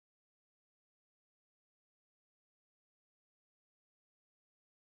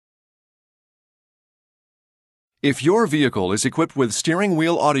If your vehicle is equipped with steering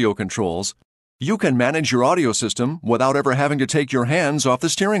wheel audio controls, you can manage your audio system without ever having to take your hands off the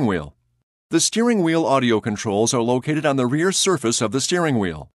steering wheel. The steering wheel audio controls are located on the rear surface of the steering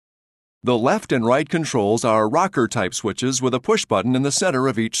wheel. The left and right controls are rocker-type switches with a push button in the center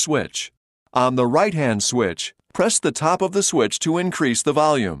of each switch. On the right-hand switch, press the top of the switch to increase the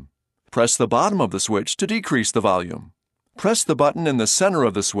volume. Press the bottom of the switch to decrease the volume. Press the button in the center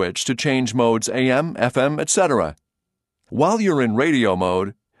of the switch to change modes AM, FM, etc. While you're in radio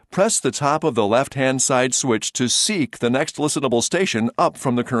mode, press the top of the left-hand side switch to seek the next listenable station up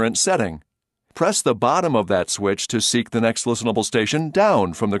from the current setting. Press the bottom of that switch to seek the next listenable station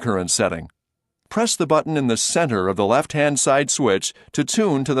down from the current setting. Press the button in the center of the left-hand side switch to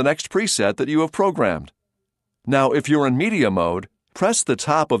tune to the next preset that you have programmed. Now, if you're in media mode, press the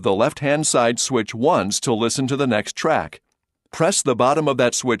top of the left-hand side switch once to listen to the next track. Press the bottom of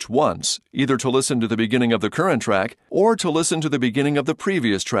that switch once, either to listen to the beginning of the current track or to listen to the beginning of the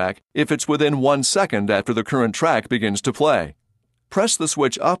previous track if it's within 1 second after the current track begins to play. Press the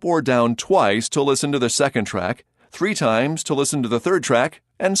switch up or down twice to listen to the second track, 3 times to listen to the third track,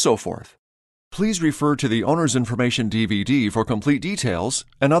 and so forth. Please refer to the Owner's Information DVD for complete details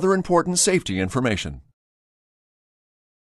and other important safety information.